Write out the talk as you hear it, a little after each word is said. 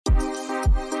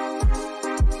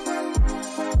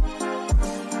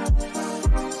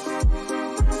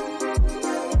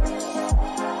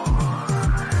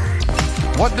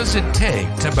What does it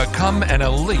take to become an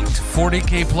elite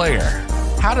 40K player?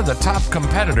 How do the top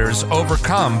competitors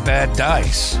overcome bad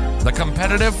dice? The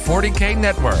Competitive 40K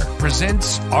Network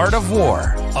presents Art of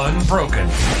War, Unbroken.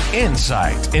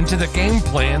 Insight into the game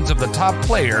plans of the top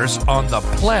players on the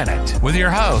planet with your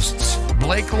hosts,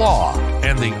 Blake Law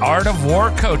and the Art of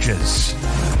War coaches.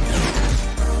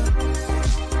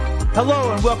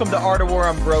 Hello and welcome to Art of War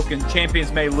Unbroken.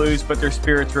 Champions may lose, but their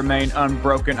spirits remain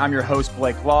unbroken. I'm your host,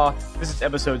 Blake Law. This is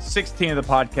episode 16 of the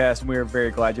podcast, and we are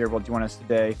very glad you're able to join us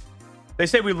today. They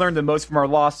say we learn the most from our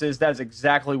losses. That is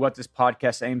exactly what this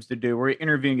podcast aims to do. We're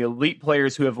interviewing elite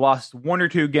players who have lost one or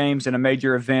two games in a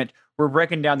major event. We're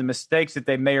breaking down the mistakes that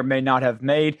they may or may not have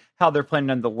made, how they're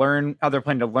planning to learn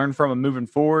from them moving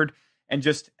forward, and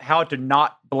just how to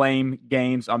not blame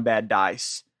games on bad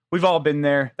dice. We've all been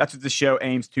there. That's what the show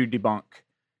aims to debunk.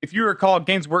 If you recall,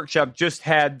 Games Workshop just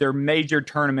had their major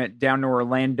tournament down in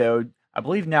Orlando. I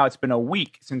believe now it's been a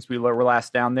week since we were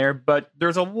last down there, but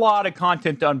there's a lot of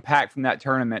content to unpack from that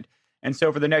tournament. And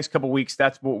so for the next couple of weeks,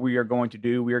 that's what we are going to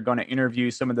do. We are going to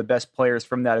interview some of the best players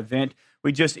from that event.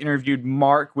 We just interviewed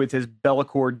Mark with his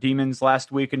Be'lakor Demons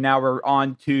last week, and now we're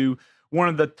on to one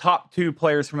of the top two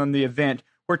players from the event.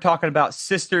 We're talking about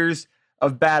Sisters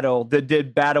of Battle that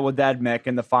did battle with Admech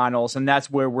in the finals, and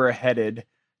that's where we're headed.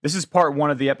 This is part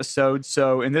one of the episode,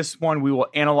 so in this one, we will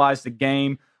analyze the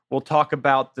game. We'll talk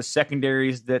about the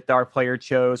secondaries that our player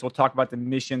chose. We'll talk about the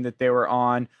mission that they were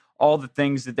on, all the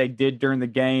things that they did during the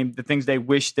game, the things they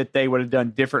wish that they would have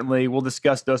done differently. We'll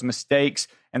discuss those mistakes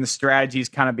and the strategies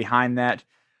kind of behind that.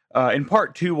 In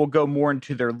part two, we'll go more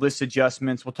into their list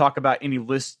adjustments. We'll talk about any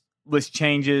list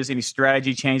changes, any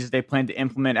strategy changes they plan to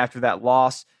implement after that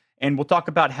loss. And we'll talk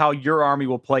about how your army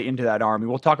will play into that army.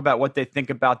 We'll talk about what they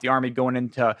think about the army going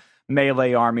into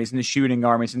melee armies and the shooting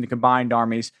armies and the combined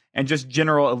armies and just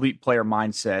general elite player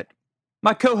mindset.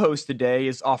 My co-host today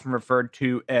is often referred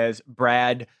to as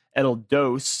Brad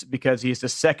Edeldos because he's the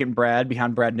second Brad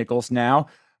behind Brad Nichols now.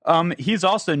 He's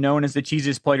also known as the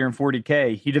cheesiest player in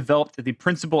 40K. He developed the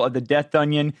principle of the Death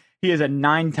Onion. He is a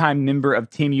 9-time member of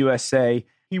Team USA.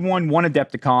 He won one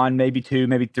Adepticon, maybe two,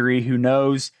 maybe three, who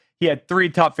knows. He had 3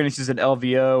 top finishes at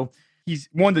LVO. He's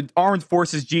won the Armed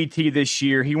Forces GT this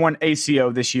year. He won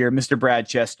ACO this year, Mr. Brad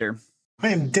Chester. I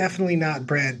am definitely not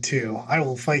Brad 2. I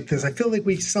will fight this. I feel like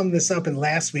we summed this up in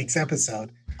last week's episode.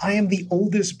 I am the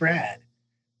oldest Brad.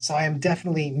 So I am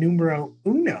definitely numero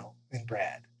uno in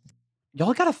Brad.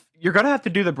 You're going to have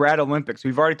to do the Brad Olympics.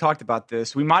 We've already talked about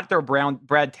this. We might throw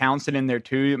Brad Townsend in there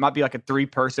too. It might be like a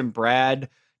 3-person Brad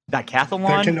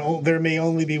decathlon. There may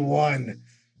only be one.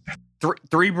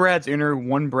 3 Brads enter,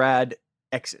 1 Brad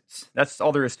exits. That's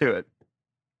all there is to it.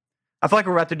 I feel like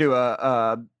we're about to do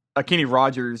a Kenny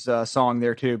Rogers song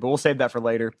there too, but we'll save that for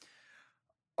later.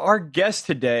 Our guest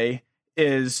today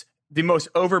is the most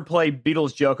overplayed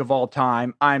Beatles joke of all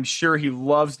time. I'm sure he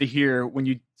loves to hear when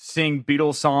you sing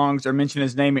Beatles songs or mention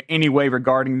his name in any way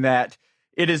regarding that.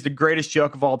 It is the greatest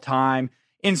joke of all time.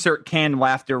 Insert canned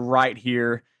laughter right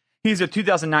here. He's a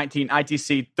 2019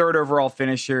 ITC 3rd overall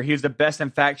finisher. He was the best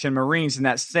in Faction Marines in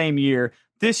that same year.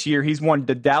 This year, he's won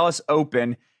the Dallas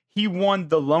Open. He won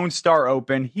the Lone Star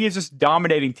Open. He is just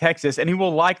dominating Texas, and he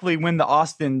will likely win the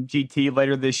Austin GT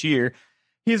later this year.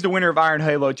 He is the winner of Iron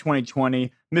Halo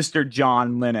 2020, Mr.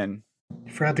 John Lennon.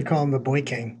 You forgot to call him the Boy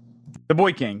King. The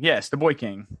Boy King, yes, the Boy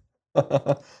King.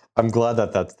 I'm glad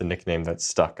that that's the nickname that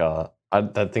stuck.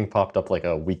 That thing popped up like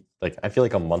a week, I feel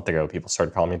like a month ago, people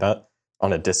started calling me that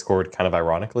on a Discord, kind of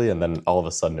ironically, and then all of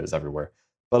a sudden it was everywhere.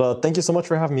 But thank you so much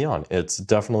for having me on. It's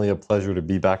definitely a pleasure to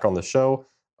be back on the show.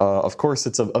 Of course,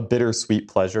 it's a bittersweet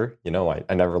pleasure. You know,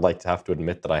 I never like to have to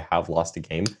admit that I have lost a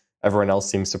game. Everyone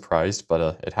else seems surprised,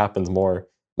 but it happens more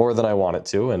than I want it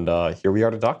to, and here we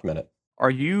are to document it. Are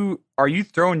you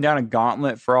throwing down a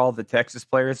gauntlet for all the Texas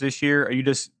players this year? Are you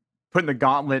just putting the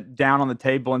gauntlet down on the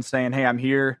table and saying, hey, I'm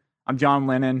here, I'm John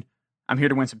Lennon, I'm here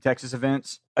to win some Texas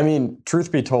events? I mean,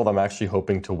 truth be told, I'm actually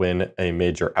hoping to win a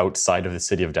major outside of the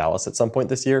city of Dallas at some point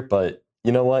this year. But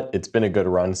you know what? It's been a good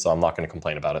run, so I'm not going to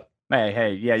complain about it.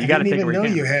 Hey, yeah, you got to take it where you can. I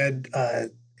didn't even know you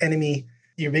had enemy.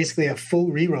 You basically have full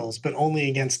rerolls, but only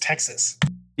against Texas.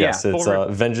 Yes, it's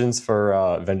Vengeance for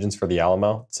the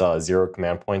Alamo. It's 0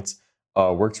 command points.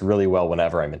 Works really well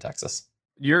whenever I'm in Texas.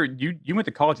 You went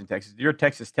to college in Texas. You're a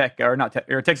Texas Tech, or not?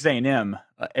 You're a Texas A&M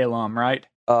alum, right?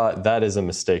 That is a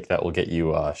mistake that will get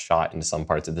you shot into some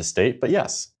parts of the state, but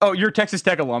yes. Oh, you're a Texas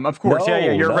Tech alum, of course.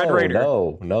 Yeah, you're a Red Raider.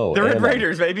 No. The Red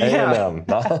Raiders, baby. A&M.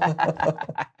 Yeah.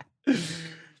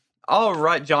 All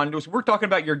right, John. We're talking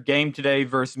about your game today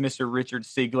versus Mr. Richard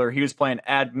Siegler. He was playing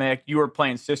Admech. You were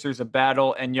playing Sisters of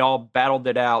Battle, and y'all battled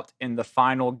it out in the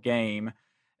final game.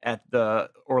 at the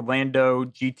Orlando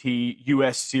GT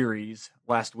US Series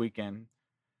last weekend.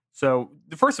 So,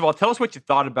 first of all, tell us what you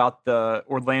thought about the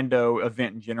Orlando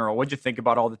event in general. What'd you think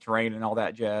about all the terrain and all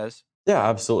that jazz? Yeah,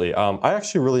 absolutely. I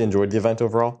actually really enjoyed the event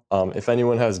overall. If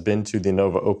anyone has been to the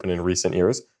Nova Open in recent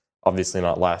years, obviously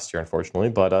not last year, unfortunately,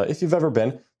 but if you've ever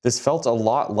been, this felt a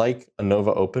lot like a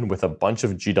Nova Open with a bunch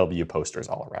of GW posters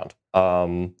all around,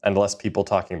 and less people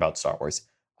talking about Star Wars.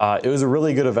 It was a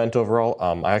really good event overall.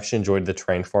 I actually enjoyed the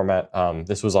terrain format.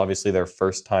 This was obviously their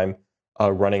first time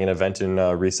running an event in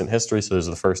recent history, so this is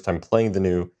the first time playing the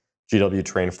new GW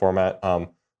terrain format.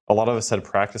 A lot of us had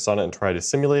practiced on it and tried to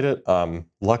simulate it.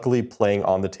 Luckily, playing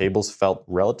on the tables felt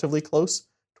relatively close to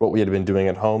what we had been doing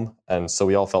at home, and so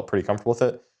we all felt pretty comfortable with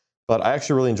it. But I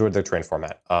actually really enjoyed their terrain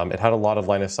format. It had a lot of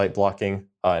line of sight blocking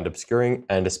and obscuring,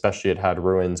 and especially it had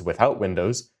ruins without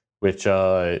windows, which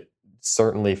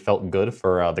certainly felt good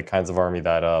for the kinds of army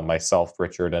that myself,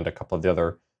 Richard, and a couple of the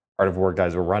other Art of War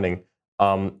guys were running.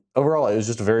 Overall, it was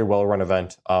just a very well-run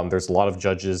event. There's a lot of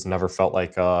judges. Never felt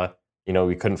like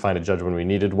we couldn't find a judge when we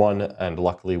needed one, and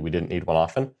luckily we didn't need one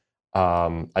often.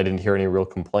 I didn't hear any real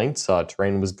complaints.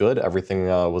 Terrain was good. Everything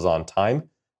was on time.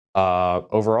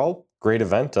 Overall, great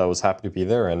event. I was happy to be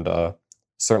there, and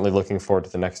certainly looking forward to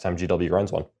the next time GW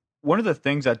runs one. One of the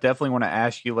things I definitely want to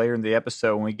ask you later in the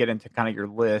episode when we get into kind of your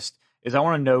list is I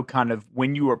want to know kind of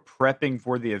when you were prepping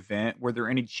for the event, were there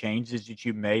any changes that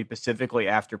you made specifically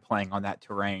after playing on that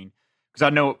terrain? Because I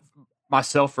know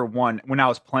myself, for one, when I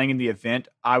was playing in the event,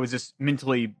 I was just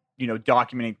mentally,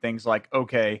 documenting things like,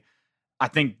 okay, I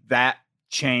think that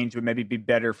change would maybe be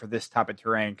better for this type of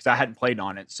terrain because I hadn't played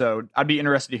on it. So I'd be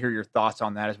interested to hear your thoughts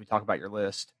on that as we talk about your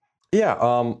list. Yeah,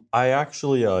 I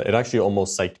actually, it actually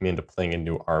almost psyched me into playing a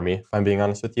new army, if I'm being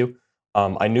honest with you.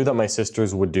 I knew that my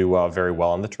sisters would do very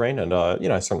well on the terrain, and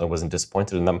I certainly wasn't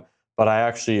disappointed in them. But I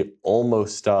actually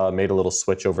almost made a little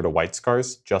switch over to White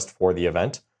Scars just for the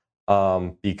event,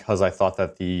 because I thought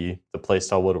that the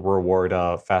playstyle would reward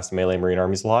fast melee Marine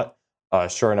armies a lot.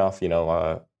 Sure enough,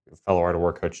 fellow Art of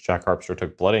War coach Jack Harpster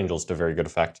took Blood Angels to very good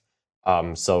effect.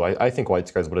 So I think White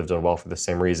Scars would have done well for the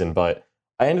same reason, but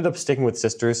I ended up sticking with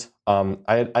Sisters. I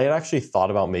had actually thought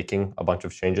about making a bunch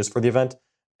of changes for the event,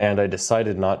 and I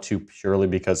decided not to purely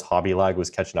because hobby lag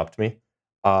was catching up to me.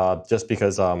 Just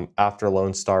because after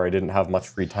Lone Star, I didn't have much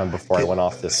free time before I went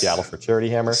off to Seattle for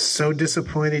Charity Hammer. So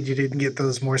disappointed you didn't get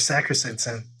those more sacrosancts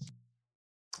in.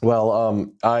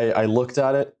 Well, I looked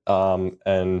at it,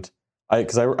 and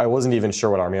because I wasn't even sure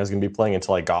what army I was going to be playing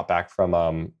until I got back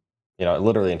from,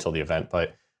 literally until the event.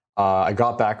 But I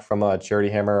got back from Charity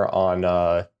Hammer on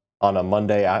a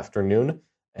Monday afternoon,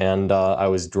 and I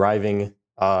was driving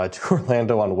to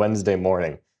Orlando on Wednesday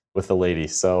morning with the lady.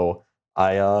 So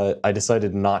I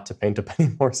decided not to paint up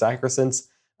any more sacrosancts.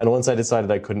 And once I decided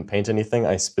I couldn't paint anything,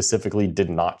 I specifically did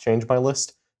not change my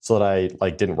list so that I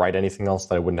didn't write anything else,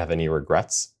 that I wouldn't have any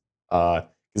regrets. Because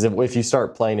if you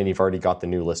start playing and you've already got the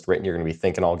new list written, you're going to be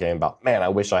thinking all game about, man, I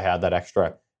wish I had that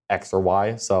extra X or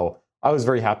Y. So I was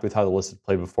very happy with how the list had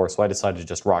played before, so I decided to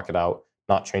just rock it out,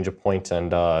 not change a point,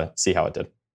 and see how it did.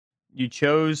 You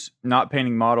chose not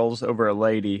painting models over a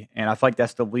lady, and I feel like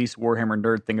that's the least Warhammer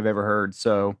nerd thing I've ever heard.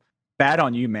 So bad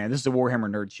on you, man. This is a Warhammer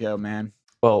nerd show, man.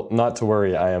 Well, not to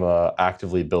worry. I am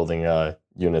actively building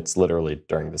units literally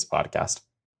during this podcast.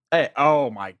 Hey, oh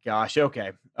my gosh.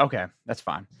 Okay, that's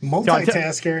fine.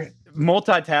 Multitasker.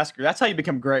 Multitasker. That's how you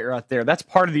become great right there. That's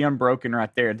part of the Unbroken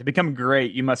right there. To become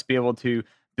great, you must be able to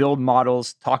build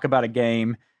models, talk about a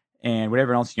game, and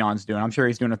whatever else Jan's doing. I'm sure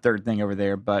he's doing a third thing over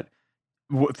there. But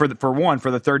for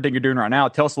the third thing you're doing right now,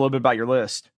 tell us a little bit about your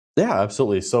list. Yeah,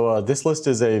 absolutely. So this list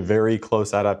is a very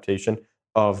close adaptation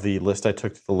of the list I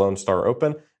took to the Lone Star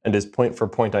Open, and is point for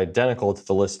point identical to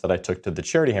the list that I took to the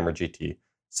Charity Hammer GT.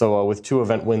 So with 2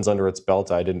 event wins under its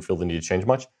belt, I didn't feel the need to change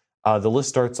much. The list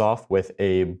starts off with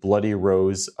a Bloody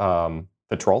Rose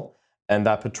patrol, and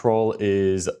that patrol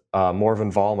is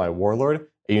Morven Vol, my Warlord,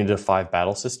 a unit of 5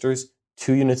 Battle Sisters,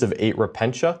 2 units of 8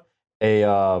 Repentia, a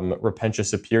Repentia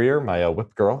Superior, my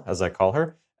Whip Girl, as I call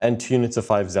her, and 2 units of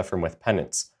 5 Zephyr with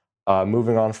Penance.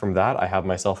 Moving on from that, I have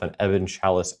myself an Ebon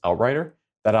Chalice Outrider.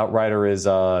 That Outrider is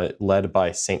led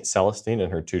by Saint Celestine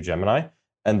and her 2 Gemini.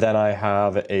 And then I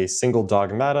have a single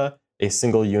Dogmata, a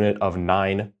single unit of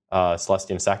 9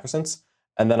 Celestian Sacrosancts.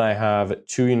 And then I have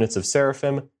 2 units of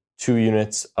Seraphim, 2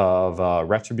 units of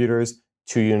Retributors,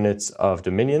 2 units of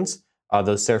Dominions.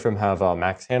 Those Seraphim have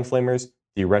max Hand Flamers.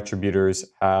 The Retributors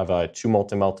have 2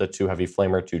 Multi-Melta, 2 Heavy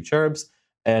Flamer, 2 Cherubs.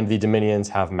 And the Dominions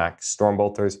have max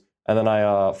Stormbolters. And then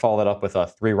I follow that up with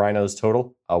 3 Rhinos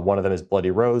total. One of them is Bloody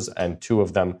Rose, and 2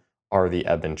 of them are the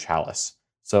Ebon Chalice.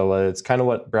 So it's kind of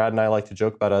what Brad and I like to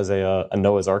joke about as a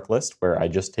Noah's Ark list, where I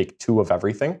just take 2 of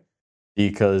everything,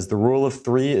 because the rule of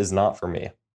 3 is not for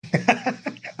me.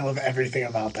 I love everything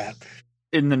about that.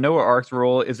 In the Noah Ark's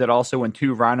rule, is it also when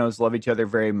 2 rhinos love each other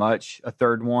very much, a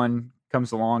third one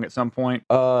comes along at some point?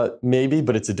 Maybe,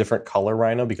 but it's a different color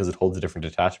rhino because it holds a different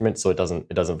detachment, so it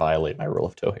doesn't violate my rule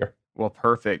of 2 here. Well,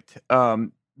 perfect.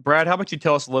 Brad, how about you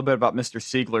tell us a little bit about Mr.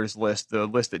 Siegler's list, the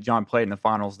list that John played in the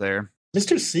finals there?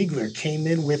 Mr. Siegler came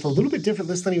in with a little bit different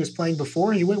list than he was playing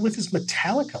before. He went with his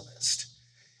Metallica list.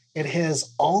 It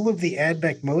has all of the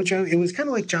AdMech mojo. It was kind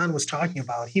of like John was talking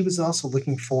about. He was also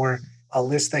looking for a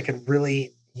list that could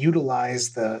really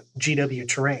utilize the GW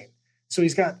terrain. So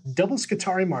he's got double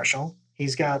Skitarii Marshal.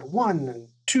 He's got 1,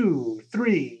 2,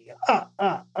 3,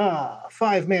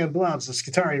 5-man blobs of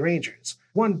Skitarii Rangers.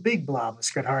 1 big blob of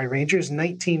Skitarii Rangers,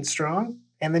 19 strong.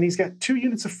 And then he's got 2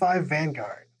 units of 5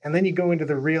 Vanguard. And then you go into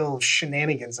the real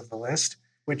shenanigans of the list,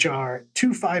 which are 2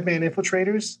 5-man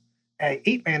infiltrators, an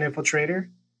 8-man infiltrator,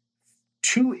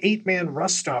 2 8-man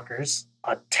rust stalkers,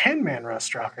 a 10-man rust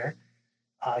stalker,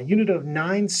 a unit of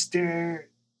 9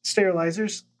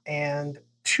 sterilizers, and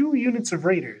 2 units of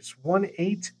raiders, 1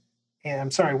 9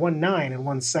 and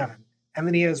 1 7. And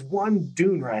then he has 1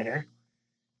 Dune Rider.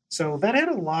 So that had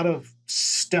a lot of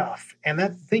stuff. And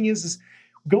that thing is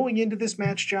going into this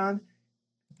match, John,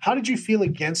 how did you feel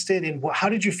against it? And how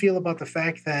did you feel about the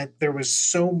fact that there was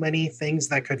so many things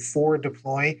that could forward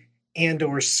deploy and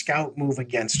or scout move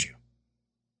against you?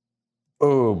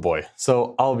 Oh boy.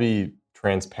 So I'll be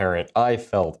transparent. I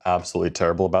felt absolutely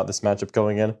terrible about this matchup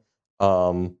going in.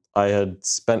 I had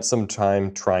spent some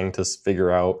time trying to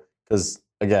figure out, because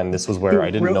again, this was where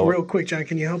I didn't know. Real quick, John,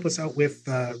 can you help us out with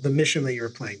the mission that you were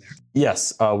playing there?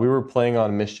 Yes, we were playing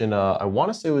on mission, I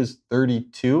want to say it was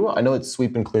 32. I know it's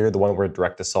Sweep and Clear, the one where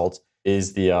direct assault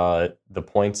is the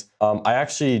points. I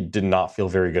actually did not feel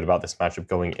very good about this matchup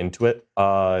going into it.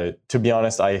 To be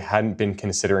honest, I hadn't been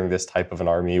considering this type of an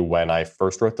army when I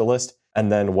first wrote the list. And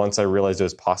then once I realized it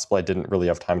was possible, I didn't really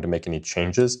have time to make any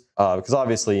changes. Because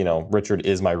obviously, you know, Richard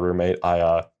is my roommate.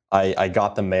 I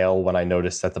got the mail when I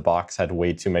noticed that the box had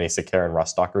way too many Sakaran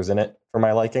Ruststalkers in it for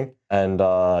my liking. And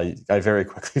I very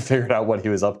quickly figured out what he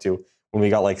was up to when we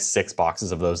got like 6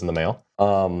 boxes of those in the mail.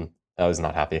 I was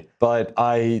not happy. But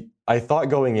I thought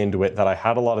going into it that I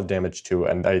had a lot of damage too,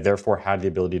 and I therefore had the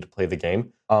ability to play the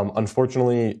game.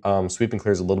 Unfortunately, Sweep and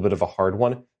Clear is a little bit of a hard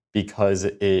one because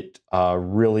it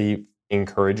really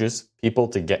encourages people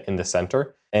to get in the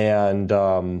center. And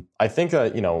I think,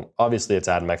 you know, obviously it's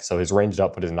AdMech, so his ranged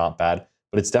output is not bad,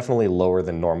 but it's definitely lower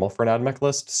than normal for an AdMech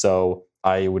list. So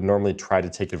I would normally try to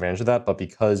take advantage of that. But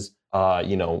because,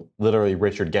 you know, literally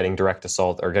Richard getting direct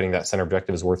assault or getting that center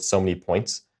objective is worth so many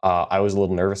points, I was a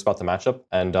little nervous about the matchup.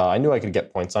 And I knew I could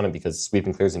get points on it because Sweep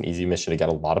and Clear is an easy mission to get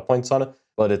a lot of points on it.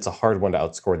 But it's a hard one to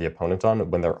outscore the opponent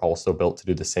on when they're also built to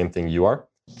do the same thing you are.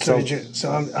 So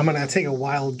I'm going to take a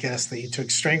wild guess that you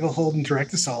took Stranglehold and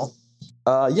Direct Assault.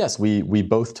 Yes, we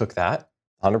both took that,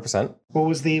 100%. What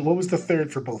was the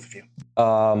third for both of you?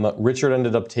 Richard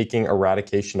ended up taking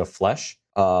Eradication of Flesh,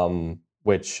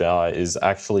 which is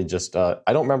actually just, I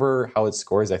don't remember how it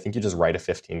scores. I think you just write a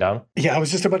 15 down. Yeah, I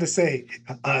was just about to say,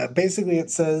 basically it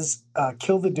says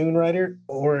kill the Dune Rider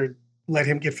or let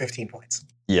him get 15 points.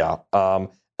 Yeah, and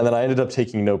then I ended up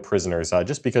taking No Prisoners,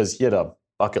 just because he had a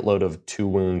bucket load of 2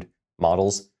 wound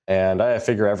models. And I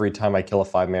figure every time I kill a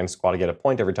 5-man squad, I get a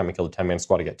point. Every time I kill a 10-man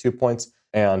squad, I get 2 points.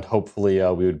 And hopefully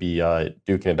we would be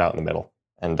duking it out in the middle.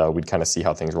 And we'd kind of see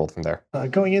how things rolled from there.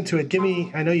 Going into it,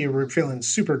 I know you were feeling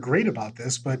super great about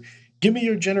this, but give me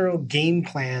your general game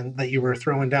plan that you were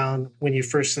throwing down when you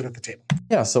first sit at the table.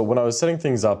 Yeah, so when I was setting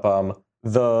things up,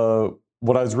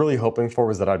 what I was really hoping for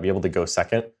was that I'd be able to go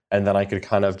second, and then I could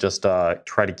kind of just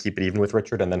try to keep it even with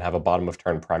Richard and then have a bottom of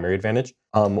turn primary advantage,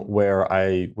 where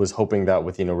I was hoping that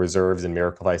with, you know, reserves and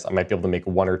Miracle Dice, I might be able to make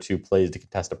 1 or 2 plays to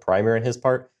contest a primary in his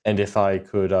part. And if I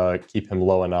could keep him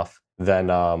low enough, then,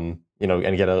 you know,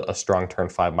 and get a strong turn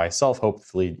 5 myself,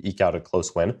 hopefully eke out a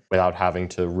close win without having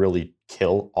to really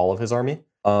kill all of his army.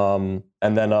 And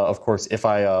then, of course, if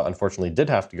I unfortunately did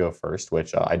have to go first,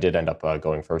 which I did end up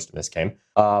going first in this game,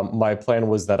 my plan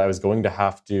was that I was going to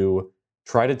have to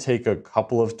try to take a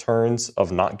couple of turns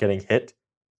of not getting hit.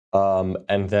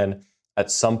 And then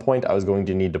at some point, I was going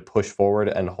to need to push forward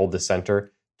and hold the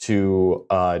center to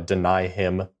deny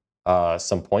him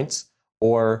some points,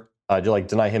 or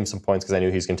deny him some points because I knew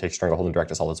he was going to take Stranglehold and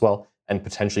Direct Assault as well, and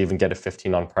potentially even get a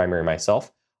 15 on primary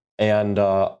myself. And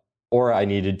or I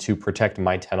needed to protect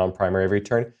my 10 on primary every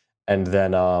turn, and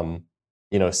then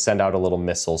you know, send out a little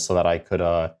missile so that I could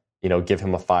you know, give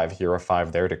him a 5 here, a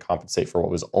 5 there to compensate for what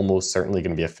was almost certainly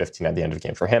going to be a 15 at the end of the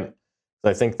game for him. So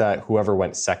I think that whoever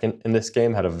went second in this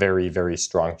game had a very, very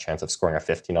strong chance of scoring a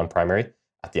 15 on primary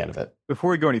at the end of it. Before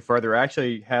we go any further, I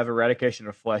actually have Eradication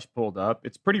of Flesh pulled up.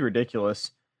 It's pretty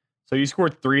ridiculous. So you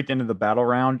scored 3 at the end of the battle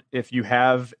round if you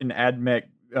have an AdMech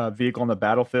vehicle on the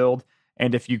battlefield,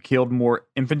 and if you killed more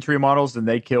infantry models than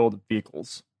they killed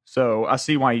vehicles. So I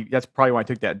see why that's probably why I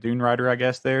took that Dune Rider, I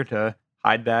guess, there to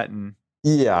hide that. And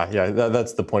yeah,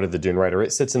 that's the point of the Dune Rider.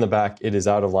 It sits in the back. It is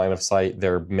out of line of sight.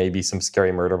 There may be some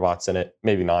scary murder bots in it,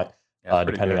 maybe not,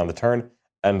 depending on the turn.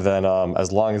 And then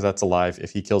as long as that's alive,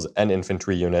 if he kills an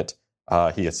infantry unit,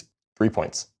 he gets 3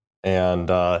 points. And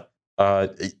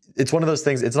it's one of those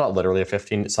things. It's not literally a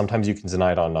 15. Sometimes you can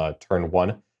deny it on turn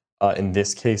 1. In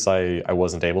this case, I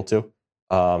wasn't able to.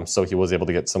 So he was able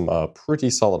to get some pretty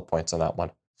solid points on that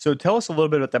one. So tell us a little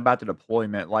bit about the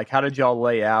deployment. Like, how did y'all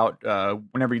lay out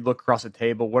whenever you look across the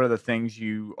table? What are the things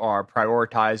you are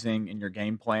prioritizing in your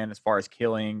game plan as far as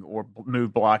killing or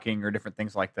move blocking or different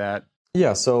things like that?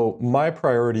 Yeah, so my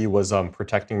priority was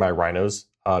protecting my rhinos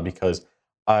because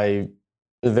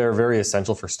they're very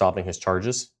essential for stopping his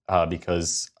charges.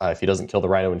 Because if he doesn't kill the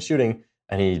rhino in shooting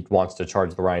and he wants to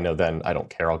charge the rhino, then I don't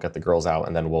care. I'll get the girls out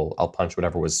and then I'll punch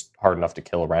whatever was hard enough to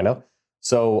kill a rhino.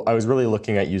 So I was really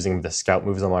looking at using the scout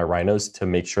moves on my rhinos to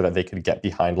make sure that they could get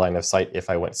behind line of sight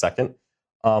if I went second.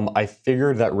 I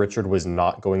figured that Richard was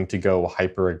not going to go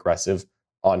hyper aggressive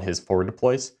on his forward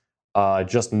deploys.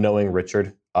 Just knowing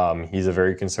Richard, he's a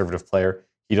very conservative player.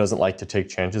 He doesn't like to take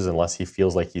chances unless he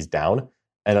feels like he's down.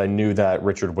 And I knew that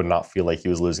Richard would not feel like he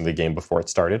was losing the game before it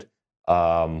started.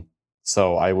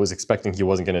 So I was expecting he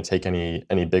wasn't going to take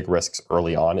any big risks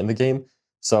early on in the game.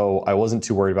 So I wasn't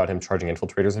too worried about him charging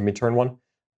infiltrators in me turn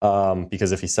 1.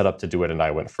 Because if he set up to do it and I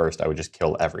went first, I would just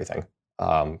kill everything.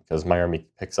 Because my army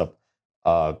picks up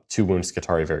 2 wounds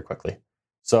Skitarii very quickly.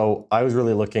 So I was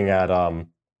really looking at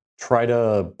try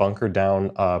to bunker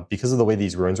down. Because of the way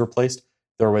these ruins were placed,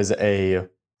 there was a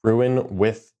ruin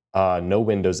with no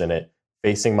windows in it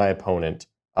facing my opponent.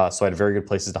 So I had very good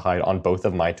places to hide on both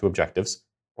of my 2 objectives,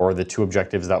 or the 2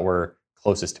 objectives that were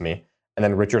closest to me. And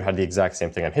then Richard had the exact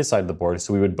same thing on his side of the board.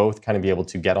 So we would both kind of be able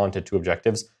to get onto 2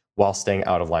 objectives while staying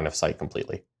out of line of sight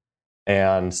completely.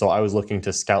 And so I was looking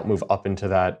to scout move up into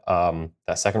that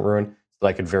second ruin so that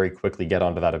I could very quickly get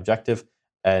onto that objective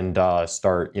and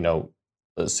start,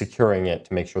 securing it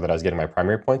to make sure that I was getting my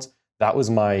primary points. That was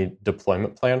my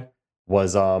deployment plan,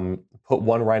 was put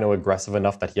one rhino aggressive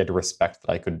enough that he had to respect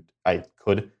that I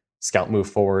could scout move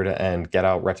forward and get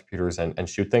out retributors and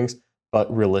shoot things.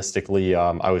 But realistically,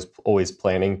 I was always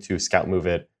planning to scout move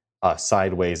it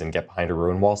sideways and get behind a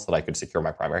ruin wall so that I could secure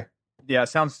my primary. Yeah,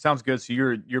 sounds good. So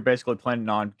you're basically planning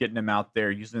on getting them out there,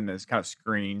 using them as kind of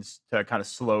screens to kind of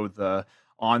slow the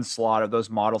onslaught of those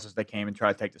models as they came and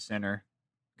try to take the center,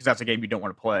 because that's a game you don't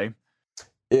want to play.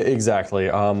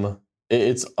 Exactly.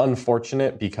 It's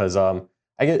unfortunate because I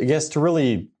guess to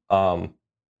really kind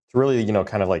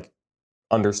of like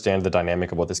understand the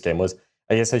dynamic of what this game was,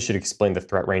 I guess I should explain the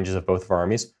threat ranges of both of our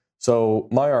armies. So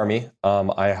my army,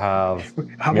 I have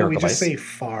How about we just say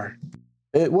far?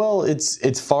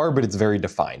 It's far, but it's very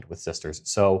defined with sisters.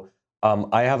 So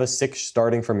I have a 6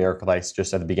 starting from Miracle Ice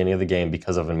just at the beginning of the game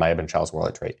because of my Ibn Child's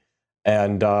Warlord trait.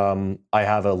 And I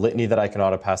have a litany that I can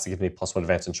auto pass to give me +1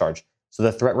 advance and charge. So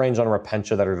the threat range on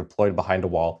Repentia that are deployed behind a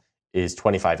wall is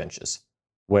 25 inches,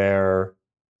 where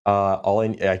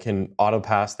I can auto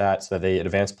pass that so that they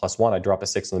advance +1. I drop a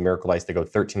 6 on the Miracle Ice, they go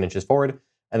 13 inches forward.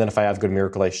 And then if I have good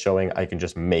Miracle Ice showing, I can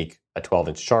just make a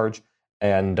 12-inch charge.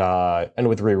 And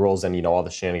with rerolls and all the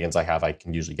shenanigans I have, I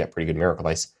can usually get pretty good Miracle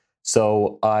Ice.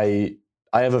 So I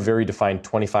have a very defined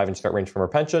 25-inch threat range from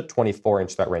Repentia,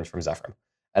 24-inch threat range from Zephyrim.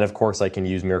 And of course, I can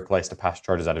use Miracle Ice to pass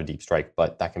charges out of Deep Strike,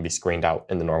 but that can be screened out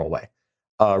in the normal way.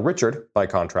 Richard, by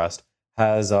contrast,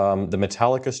 has the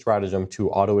Metallica stratagem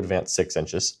to auto advance 6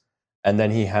 inches. And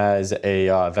then he has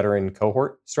a veteran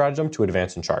cohort stratagem to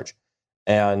advance and charge.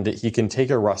 And he can take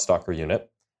a Ruststalker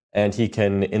unit, and he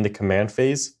can, in the command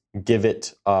phase, give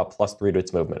it +3 to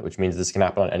its movement, which means this can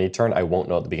happen on any turn. I won't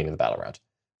know at the beginning of the battle round.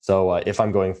 So if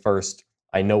I'm going first,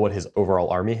 I know what his overall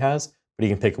army has, but he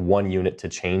can pick 1 unit to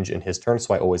change in his turn,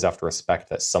 so I always have to respect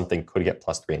that something could get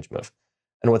 +3-inch move.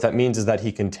 And what that means is that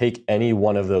he can take any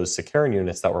one of those Sicaran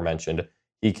units that were mentioned.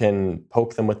 He can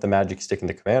poke them with the magic stick in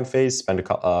the command phase, spend a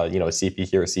CP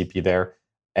here, a CP there,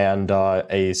 and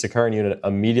a Sicaran unit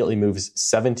immediately moves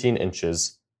 17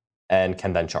 inches and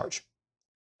can then charge.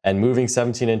 And moving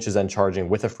 17 inches and charging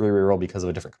with a free reroll because of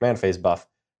a different command phase buff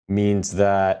means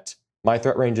that my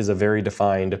threat range is a very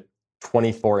defined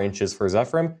 24 inches for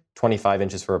Zephyrim, 25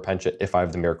 inches for Repentia if I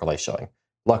have the Miracle Ice showing.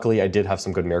 Luckily, I did have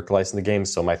some good Miracle Ice in the game,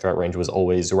 so my threat range was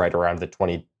always right around the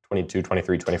 20, 22,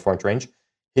 23, 24-inch range.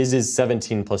 His is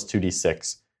 17 plus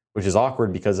 2d6, which is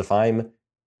awkward because if I'm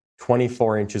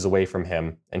 24 inches away from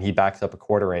him and he backs up a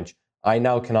quarter inch, I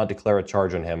now cannot declare a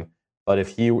charge on him. But if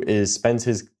he spends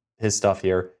his stuff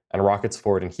here and rockets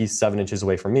forward and he's 7 inches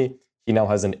away from me, he now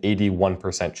has an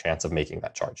 81% chance of making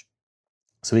that charge.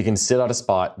 So he can sit at a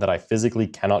spot that I physically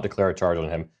cannot declare a charge on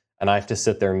him, and I have to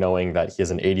sit there knowing that he has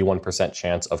an 81%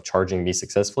 chance of charging me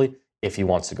successfully if he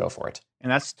wants to go for it.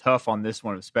 And that's tough on this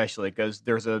one, especially because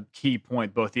there's a key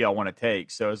point both of y'all want to take.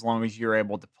 So as long as you're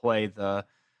able to play the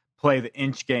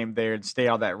inch game there and stay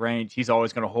out of that range, he's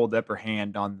always going to hold the upper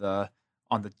hand on the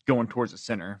going towards the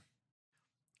center.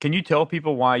 Can you tell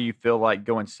people why you feel like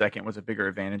going second was a bigger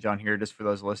advantage on here, just for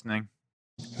those listening?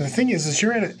 The thing is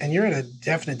you're at a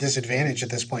definite disadvantage at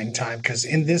this point in time, because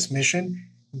in this mission,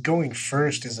 going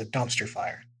first is a dumpster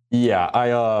fire. Yeah,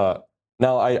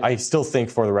 I still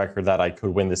think, for the record, that I could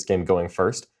win this game going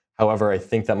first. However, I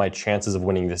think that my chances of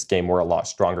winning this game were a lot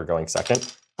stronger going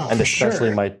second. Oh, and especially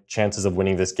sure. my chances of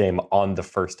winning this game on the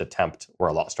first attempt were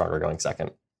a lot stronger going second.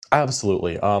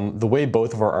 Absolutely. The way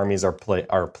both of our armies are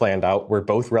planned out, we're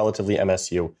both relatively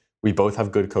MSU. We both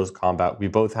have good close combat. We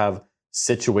both have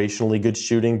situationally good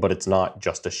shooting, but it's not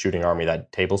just a shooting army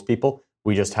that tables people.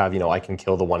 We just have, I can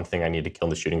kill the one thing I need to kill in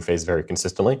the shooting phase very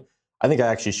consistently. I think I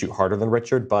actually shoot harder than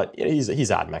Richard, but he's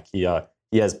AdMech.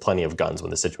 He has plenty of guns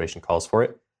when the situation calls for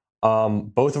it.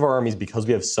 Both of our armies, because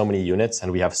we have so many units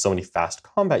and we have so many fast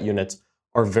combat units,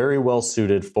 are very well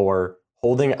suited for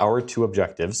holding our two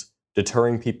objectives,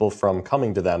 deterring people from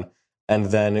coming to them, and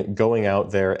then going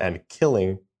out there and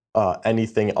killing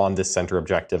anything on this center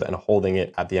objective and holding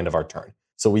it at the end of our turn.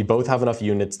 So we both have enough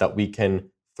units that we can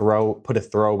put a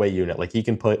throwaway unit. Like, he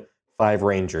can put 5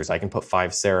 Rangers. I can put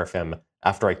 5 Seraphim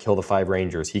after I kill the 5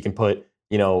 Rangers. He can put,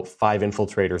 5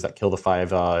 Infiltrators that kill the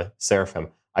 5 Seraphim.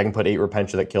 I can put 8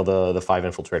 Repentia that kill the 5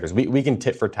 Infiltrators. We can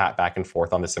tit for tat back and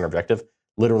forth on the center objective,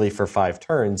 literally for 5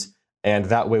 turns. And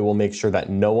that way we'll make sure that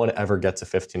no one ever gets a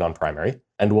 15 on primary.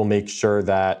 And we'll make sure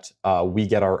that we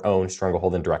get our own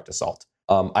Stranglehold and Direct Assault.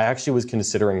 I actually was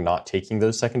considering not taking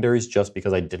those secondaries just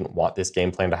because I didn't want this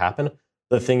game plan to happen.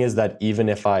 The thing is that even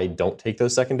if I don't take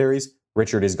those secondaries,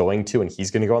 Richard is going to, and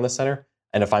he's going to go on the center.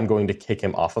 And if I'm going to kick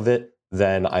him off of it,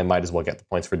 then I might as well get the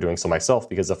points for doing so myself,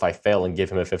 because if I fail and give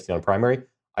him a 15 on primary,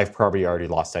 I've probably already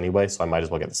lost anyway, so I might as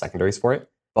well get the secondaries for it.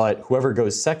 But whoever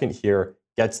goes second here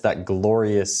gets that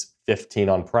glorious 15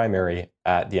 on primary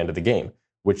at the end of the game,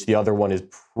 which the other one is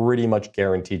pretty much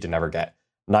guaranteed to never get.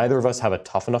 Neither of us have a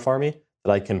tough enough army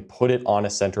that I can put it on a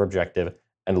center objective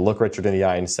and look Richard in the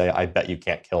eye and say, I bet you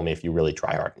can't kill me if you really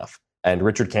try hard enough. And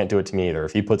Richard can't do it to me either.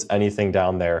 If he puts anything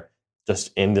down there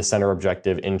just in the center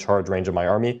objective, in charge range of my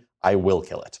army, I will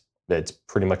kill it. It's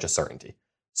pretty much a certainty.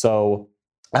 So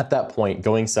at that point,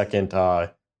 going second,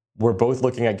 we're both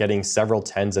looking at getting several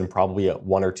 10s and probably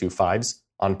 1 or 2 5s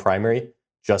on primary,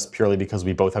 just purely because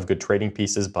we both have good trading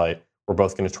pieces, but we're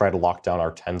both going to try to lock down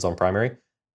our 10s on primary.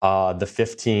 The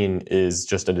 15 is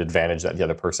just an advantage that the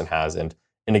other person has. And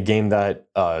in a game that,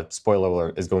 spoiler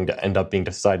alert, is going to end up being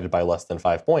decided by less than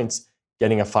 5 points,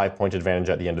 getting a 5-point advantage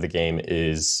at the end of the game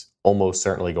is almost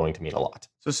certainly going to mean a lot.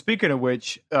 So speaking of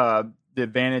which, the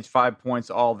advantage, 5 points,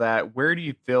 all that, where do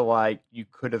you feel like you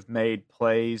could have made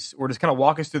plays, or just kind of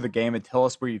walk us through the game and tell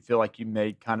us where you feel like you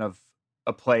made kind of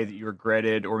a play that you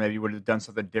regretted, or maybe you would have done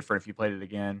something different if you played it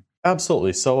again?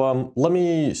 Absolutely. So let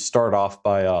me start off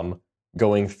by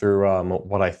going through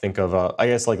what I think of.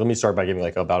 let me start by giving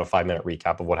about a 5-minute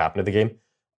recap of what happened to the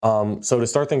game. So to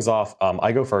start things off,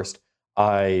 I go first.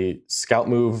 I scout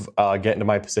move, get into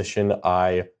my position.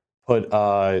 I put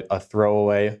a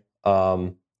throwaway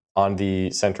on the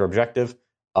center objective,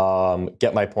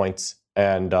 get my points,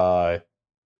 and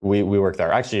we work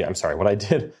there. Actually, I'm sorry. What I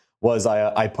did was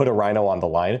I put a Rhino on the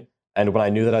line, and when I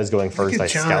knew that I was going first, Look at I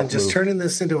John scout just moved. turning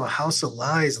this into a house of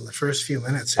lies in the first few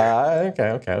minutes here.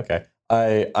 Okay.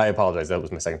 I apologize. That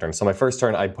was my second turn. So my first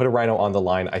turn, I put a Rhino on the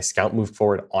line. I scout moved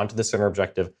forward onto the center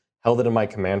objective, held it in my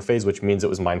command phase, which means it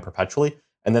was mine perpetually.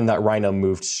 And then that Rhino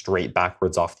moved straight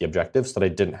backwards off the objective so that I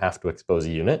didn't have to expose a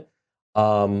unit.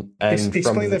 And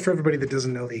explain that for everybody that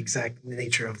doesn't know the exact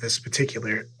nature of this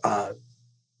particular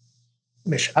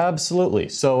mission. Absolutely.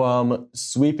 So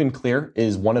Sweep and Clear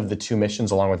is one of the 2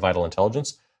 missions along with Vital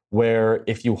Intelligence, where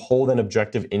if you hold an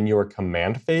objective in your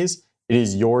command phase, it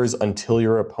is yours until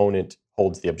your opponent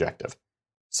holds the objective.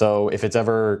 So if it's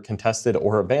ever contested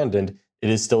or abandoned, it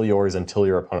is still yours until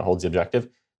your opponent holds the objective.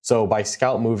 So by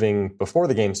scout moving before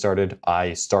the game started,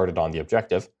 I started on the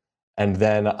objective, and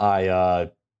then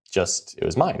it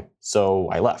was mine. So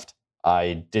I left.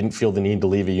 I didn't feel the need to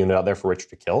leave a unit out there for Richard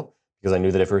to kill, because I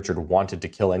knew that if Richard wanted to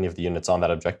kill any of the units on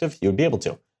that objective, he would be able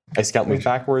to. I scout move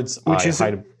backwards.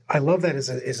 I love that as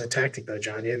a tactic, though,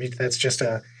 John. I mean, that's just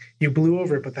you blew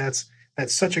over it, but that's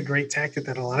such a great tactic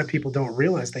that a lot of people don't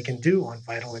realize they can do on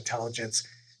Vital Intelligence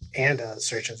and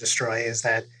Search and Destroy, is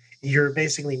that you're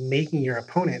basically making your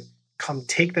opponent come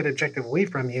take that objective away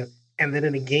from you, and then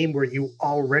in a game where you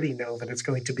already know that it's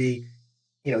going to be,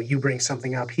 you bring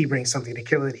something up, he brings something to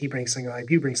kill it, he brings something up,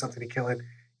 you bring something to kill it,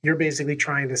 you're basically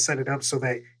trying to set it up so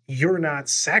that you're not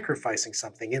sacrificing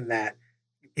something in that,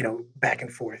 back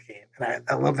and forth game. And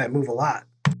I love that move a lot.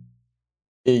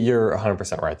 You're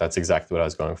 100% right. That's exactly what I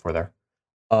was going for there.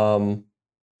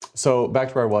 So back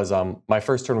to where I was, my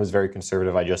first turn was very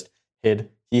conservative. I just hid.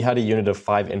 He had a unit of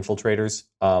 5 infiltrators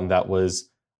that was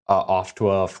off to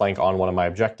a flank on one of my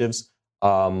objectives.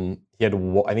 I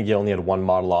think he only had 1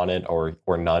 model on it or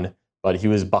none, but he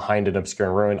was behind an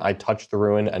obscuring ruin. I touched the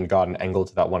ruin and got an angle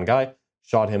to that one guy,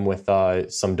 shot him with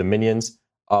some Dominions.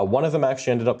 One of them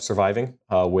actually ended up surviving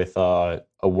with a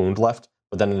wound left,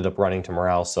 but then ended up running to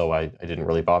morale, so it didn't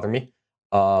really bother me.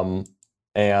 And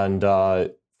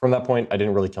from that point, I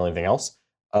didn't really kill anything else.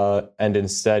 And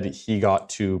instead, he got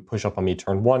to push up on me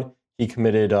turn 1. He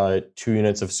committed 2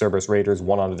 units of Cerberus Raiders,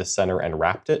 1 onto the center and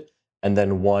wrapped it, and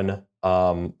then 1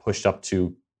 pushed up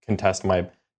to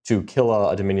to kill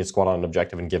a Dominion squad on an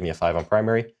objective and give me a 5 on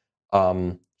primary.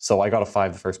 So I got a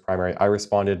 5 the first primary. I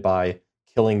responded by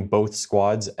killing both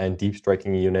squads and deep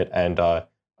striking a unit, and of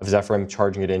Zephyrim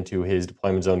charging it into his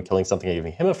deployment zone, killing something and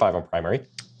giving him a 5 on primary.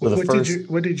 So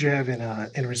what did you have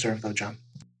in reserve, though, John?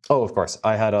 Oh, of course.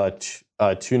 I had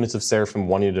 2 units of Seraphim,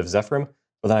 1 unit of Zephyrim,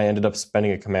 but then I ended up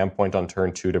spending a command point on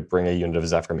turn 2 to bring a unit of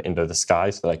Zephyrim into the sky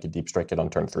so that I could deep strike it on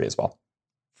turn 3 as well.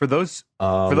 For those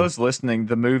listening,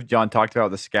 the move John talked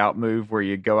about, the scout move, where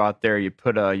you go out there, you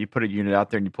put a unit out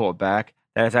there and you pull it back.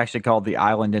 That is actually called the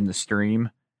Island in the Stream.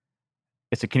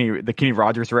 It's the Kenny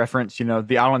Rogers reference,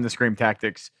 the Island in the Stream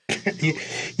tactics. you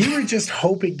were just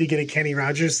hoping to get a Kenny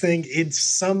Rogers thing. It's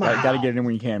somehow got to get it in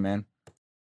when you can, man.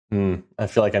 I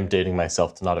feel like I'm dating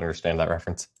myself to not understand that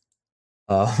reference.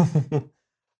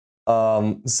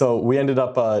 So we ended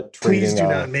up trading. Please do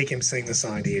not make him sing the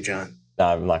song to you, John. No,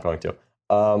 I'm not going to.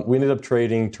 We ended up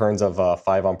trading turns of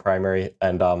 5 on primary,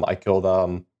 and I killed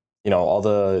all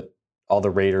the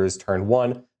raiders turn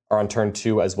 1, or on turn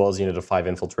 2, as well as a unit of 5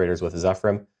 infiltrators with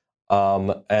Zephyrim.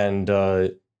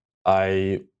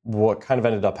 What kind of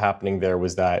ended up happening there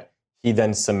was that he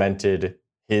then cemented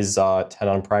his 10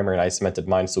 on primary and I cemented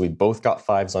mine, so we both got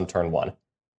 5s on turn 1.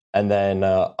 And then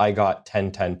I got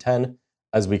 10, 10, 10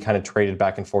 as we kind of traded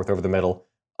back and forth over the middle,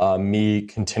 me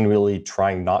continually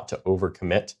trying not to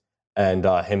overcommit, and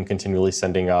him continually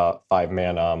sending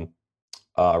 5-man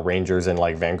Rangers and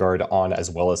like Vanguard on, as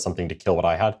well as something to kill what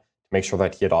I had, to make sure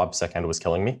that he had OBSEC and was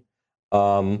killing me.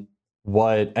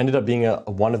 What ended up being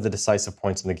one of the decisive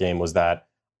points in the game was that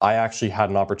I actually had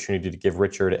an opportunity to give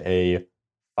Richard a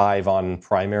 5 on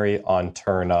primary on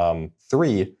turn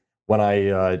 3 when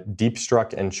I deep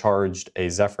struck and charged a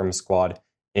Zephyrim squad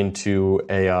into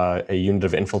a unit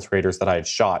of infiltrators that I had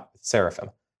shot with Seraphim.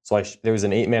 So there was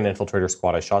an 8-man infiltrator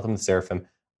squad. I shot them with Seraphim.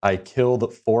 I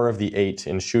killed 4 of the 8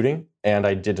 in shooting, and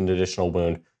I did an additional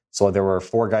wound. So there were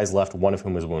 4 guys left, 1 of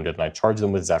whom was wounded, and I charged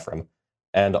them with Zephyrim.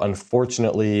 And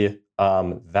unfortunately,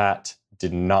 that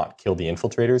did not kill the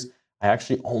infiltrators. I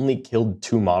actually only killed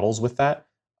 2 models with that,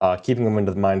 keeping them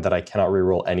in mind that I cannot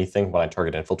reroll anything when I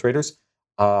target infiltrators.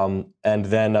 And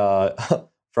then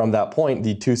from that point,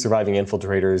 the 2 surviving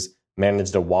infiltrators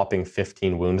managed a whopping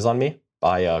 15 wounds on me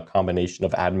by a combination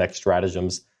of AdMech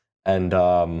stratagems and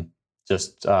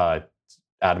just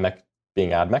AdMech being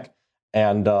AdMech,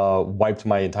 and wiped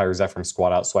my entire Zephyrim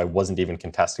squad out, so I wasn't even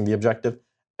contesting the objective.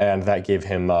 And that gave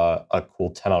him a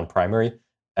cool 10 on primary.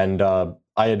 And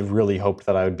I had really hoped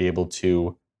that I would be able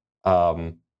to...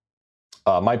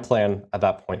 my plan at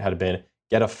that point had been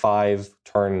get a 5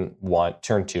 turn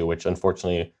 2, which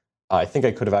unfortunately I think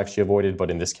I could have actually avoided, but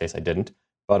in this case I didn't.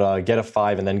 But get a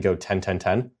 5 and then go 10, 10,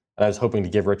 10. And I was hoping to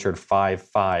give Richard 5,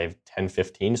 5, 10,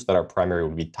 15 so that our primary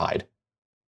would be tied.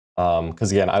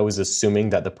 Because again, I was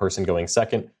assuming that the person going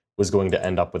second was going to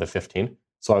end up with a 15.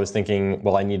 So I was thinking,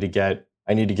 well, I need to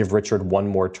give Richard 1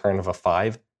 more turn of a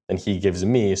 5 than he gives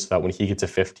me, so that when he gets a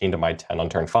 15 to my 10 on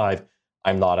turn 5,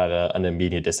 I'm not at an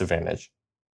immediate disadvantage.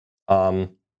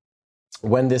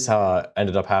 When this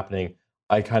ended up happening,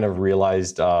 I kind of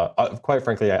realized, quite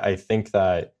frankly, I think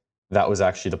that was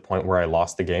actually the point where I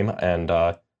lost the game. And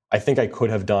I think I could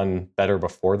have done better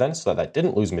before then, so that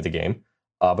didn't lose me the game.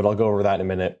 But I'll go over that in a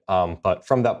minute. But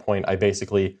from that point, I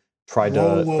basically tried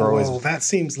to throw that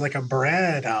seems like a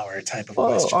Brad hour type of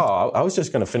question. Oh, I was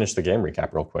just going to finish the game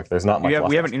recap real quick. There's not much left.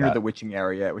 We haven't entered the witching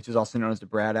hour yet, which is also known as the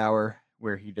Brad hour,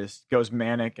 where he just goes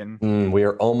manic and we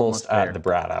are almost there. at the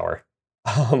Brad hour.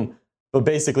 But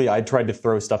basically, I tried to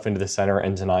throw stuff into the center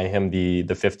and deny him the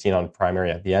 15 on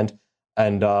primary at the end.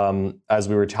 And as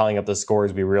we were tallying up the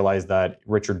scores, we realized that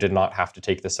Richard did not have to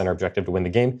take the center objective to win the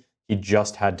game. He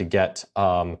just had to get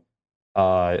a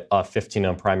 15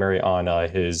 on primary on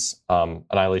his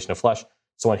Annihilation of Flesh.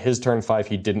 So on his turn 5,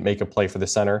 he didn't make a play for the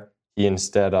center. He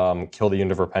instead killed the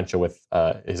unit of Repentia with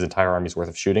his entire army's worth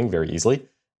of shooting very easily.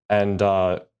 And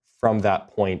from that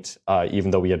point,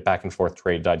 even though we had back and forth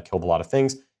trade, I'd killed a lot of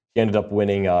things. He ended up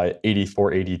winning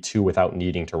 84-82 without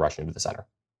needing to rush into the center.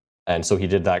 And so he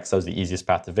did that because that was the easiest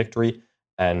path to victory,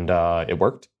 and it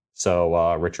worked.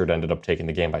 So Richard ended up taking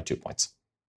the game by 2 points.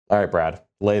 All right, Brad,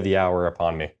 lay the hour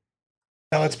upon me.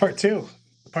 Now it's part 2.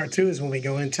 Part 2 is when we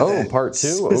go into part 2?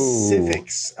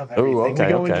 Specifics of everything. Okay,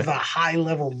 we go into the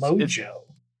high-level mojo.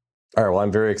 All right, well,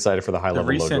 I'm very excited for the high-level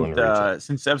mojo.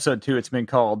 Since episode 2, it's been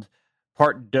called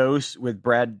Part Dose with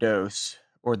Brad Dose,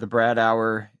 or the Brad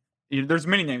Hour. There's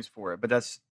many names for it, but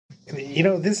that's...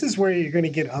 this is where you're going to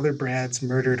get other Brads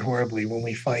murdered horribly when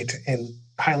we fight in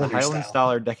Highlander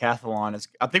style decathlon.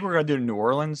 I think we're going to do it in New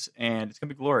Orleans, and it's going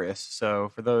to be glorious. So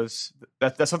for those,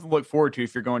 that's something to look forward to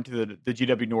if you're going to the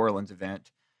GW New Orleans event,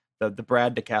 the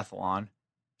Brad decathlon.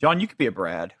 John, you could be a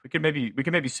Brad. We could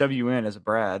maybe sub you in as a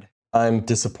Brad. I'm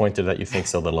disappointed that you think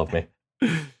so little of me.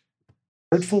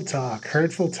 Hurtful talk.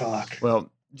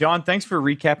 Well, John, thanks for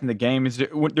recapping the game.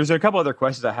 There's a couple other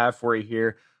questions I have for you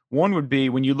here. One would be,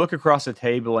 when you look across the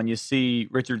table and you see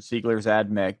Richard Siegler's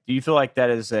AdMech, do you feel like that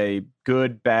is a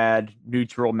good, bad,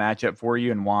 neutral matchup for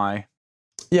you, and why?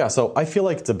 Yeah, so I feel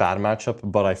like it's a bad matchup,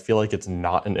 but I feel like it's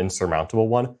not an insurmountable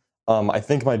one. I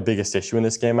think my biggest issue in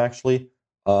this game, actually,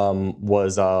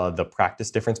 was the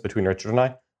practice difference between Richard and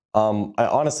I.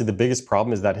 Honestly, the biggest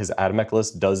problem is that his AdMech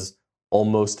list does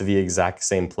almost the exact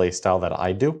same playstyle that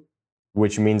I do,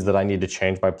 which means that I need to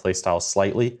change my playstyle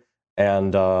slightly,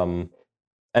 and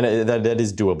that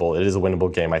is doable. It is a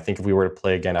winnable game. I think if we were to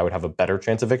play again, I would have a better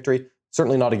chance of victory.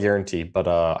 Certainly not a guarantee, but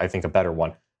I think a better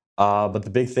one. But the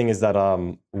big thing is that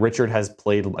Richard has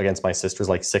played against my sisters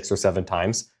like 6 or 7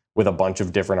 times with a bunch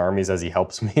of different armies as he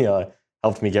helped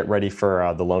me get ready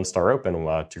for the Lone Star Open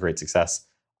to great success.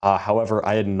 However,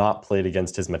 I had not played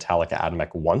against his Metallica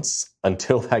AdMech once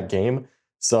until that game.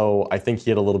 So I think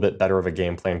he had a little bit better of a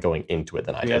game plan going into it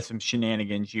than I did. You had some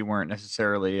shenanigans you weren't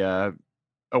necessarily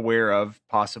aware of,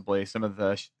 possibly some of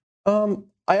the...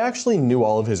 I actually knew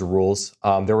all of his rules.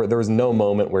 There was no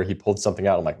moment where he pulled something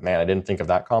out. I'm like, man, I didn't think of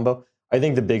that combo. I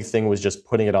think the big thing was just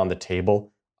putting it on the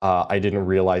table. I didn't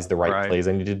realize the right plays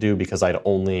I needed to do because I'd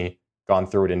only gone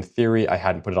through it in theory. I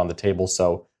hadn't put it on the table.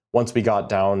 So once we got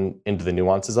down into the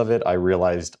nuances of it, I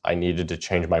realized I needed to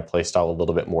change my playstyle a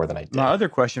little bit more than I did. My other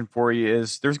question for you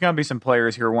is, there's going to be some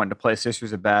players who are wanting to play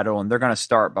Sisters of Battle, and they're going to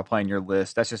start by playing your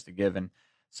list. That's just a given.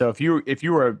 So if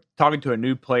you were talking to a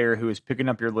new player who is picking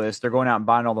up your list, they're going out and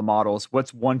buying all the models,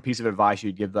 what's one piece of advice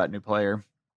you'd give that new player?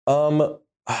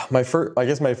 My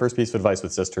first piece of advice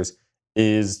with Sisters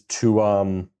is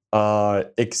to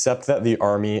accept that the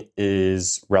army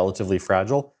is relatively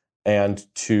fragile and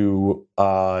to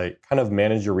kind of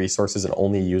manage your resources and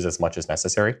only use as much as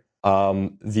necessary.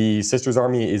 The Sisters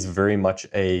army is very much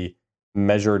a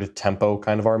measured tempo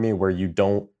kind of army where you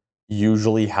don't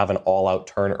usually have an all-out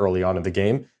turn early on in the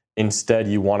game. Instead,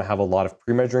 you want to have a lot of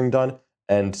pre-measuring done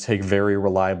and take very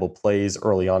reliable plays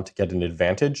early on to get an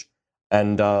advantage.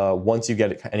 And once you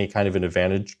get any kind of an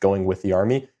advantage going with the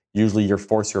army, usually you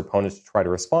force your opponent to try to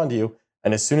respond to you.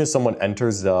 And as soon as someone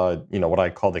enters what I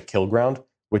call the kill ground,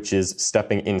 which is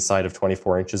stepping inside of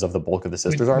 24 inches of the bulk of the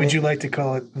Sisters army. Would you like to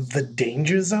call it the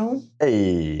danger zone?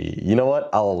 Hey, you know what?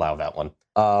 I'll allow that one.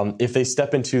 If they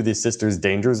step into the Sisters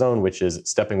danger zone, which is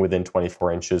stepping within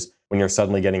 24 inches when you're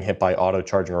suddenly getting hit by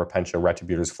auto-charging Repentia,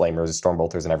 Retributors, Flamers,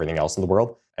 Stormbolters, and everything else in the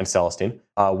world, and Celestine,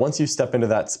 once you step into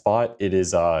that spot, it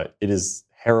is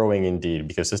harrowing indeed,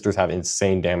 because Sisters have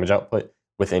insane damage output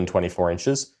within 24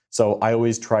 inches. So I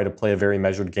always try to play a very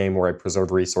measured game where I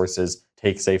preserve resources,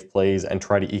 take safe plays, and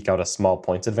try to eke out a small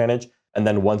points advantage. And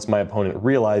then once my opponent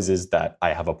realizes that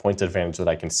I have a points advantage that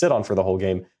I can sit on for the whole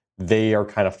game, they are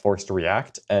kind of forced to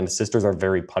react, and Sisters are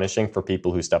very punishing for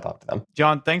people who step up to them.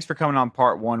 John, thanks for coming on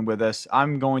part 1 with us.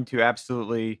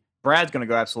 Brad's going to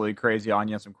go absolutely crazy on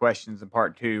you on some questions in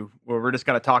part 2, where we're just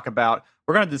going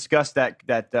to discuss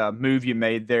that move you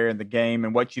made there in the game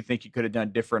and what you think you could have done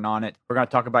different on it. We're going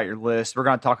to talk about your list. We're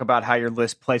going to talk about how your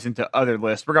list plays into other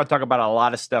lists. We're going to talk about a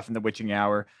lot of stuff in the Witching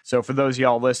Hour. So for those of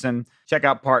y'all listening, check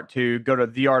out part 2. Go to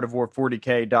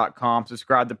theartofwar40k.com,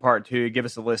 subscribe to part 2, give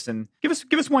us a listen. Give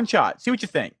us one shot. See what you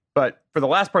think. But for the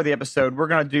last part of the episode, we're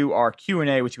going to do our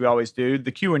Q&A, which we always do.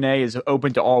 The Q&A is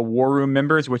open to all War Room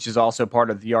members, which is also part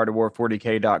of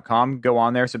theartofwar40k.com. Go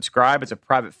on there, subscribe. It's a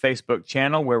private Facebook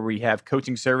channel where we have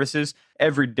coaching services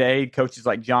every day. Coaches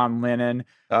like John Lennon,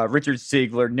 Richard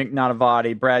Siegler, Nick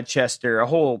Nanavati, Brad Chester, a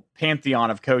whole pantheon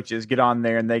of coaches get on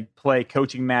there and they play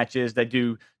coaching matches. They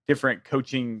do different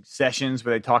coaching sessions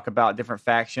where they talk about different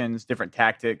factions, different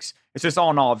tactics. It's just all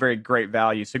in all a very great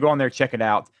value. So go on there, check it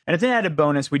out. And as an added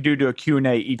bonus, we do a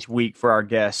Q&A each week for our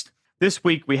guest. This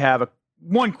week we have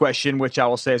one question, which I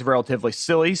will say is relatively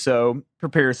silly. So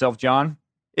prepare yourself, John.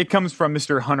 It comes from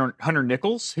Mr. Hunter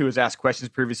Nichols, who has asked questions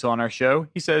previously on our show.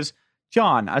 He says,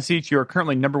 John, I see that you are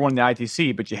currently number 1 in the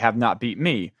ITC, but you have not beat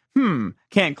me.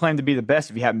 Can't claim to be the best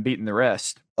if you haven't beaten the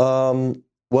rest.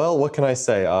 Well, what can I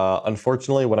say?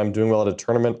 Unfortunately, when I'm doing well at a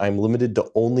tournament, I'm limited to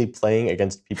only playing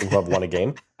against people who have won a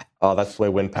game. That's the way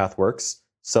win path works.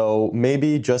 So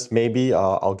maybe, just maybe,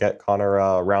 I'll get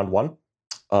Connor round 1.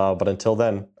 But until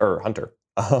then, or Hunter.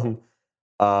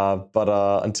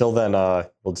 Until then,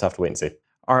 we'll just have to wait and see.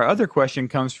 Our other question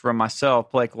comes from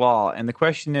myself, Blake Law, and the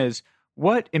question is,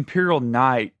 what Imperial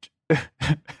Knight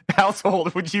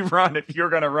household would you run if you're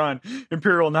going to run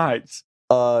Imperial Knights?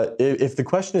 If the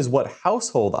question is what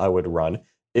household I would run,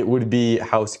 it would be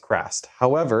House Krast.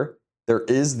 However, there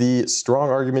is the strong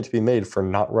argument to be made for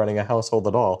not running a household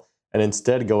at all and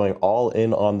instead going all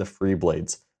in on the free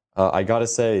blades. I gotta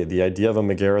say, the idea of a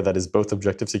Megara that is both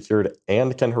objective secured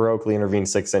and can heroically intervene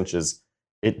 6 inches,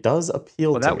 it does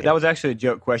appeal to me. That was actually a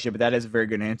joke question, but that is a very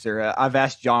good answer. I've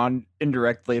asked John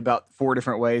indirectly about 4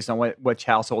 different ways on which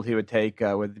household he would take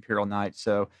with the Imperial Knights.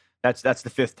 So that's the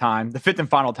 5th time, the 5th and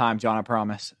final time, John, I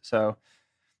promise. So,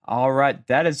 all right,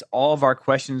 that is all of our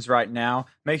questions right now.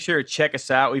 Make sure to check us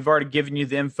out. We've already given you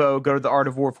the info. Go to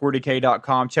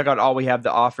theartofwar40k.com. Check out all we have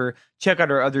to offer. Check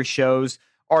out our other shows,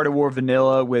 Art of War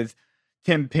Vanilla with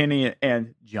Tim Penny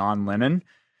and John Lennon.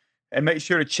 And make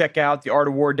sure to check out the Art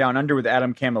of War Down Under with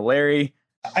Adam Camilleri.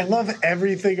 I love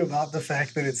everything about the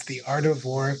fact that it's the Art of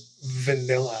War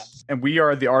Vanilla. And we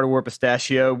are the Art of War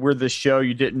Pistachio. We're the show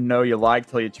you didn't know you liked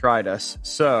till you tried us.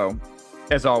 So,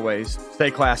 as always,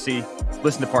 stay classy.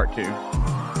 Listen to part 2.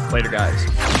 Later, guys.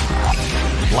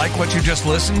 Like what you just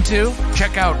listened to?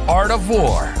 Check out Art of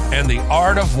War and the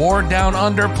Art of War Down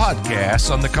Under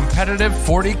podcasts on the competitive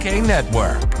 40K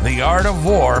network,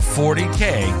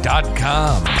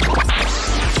 theartofwar40k.com.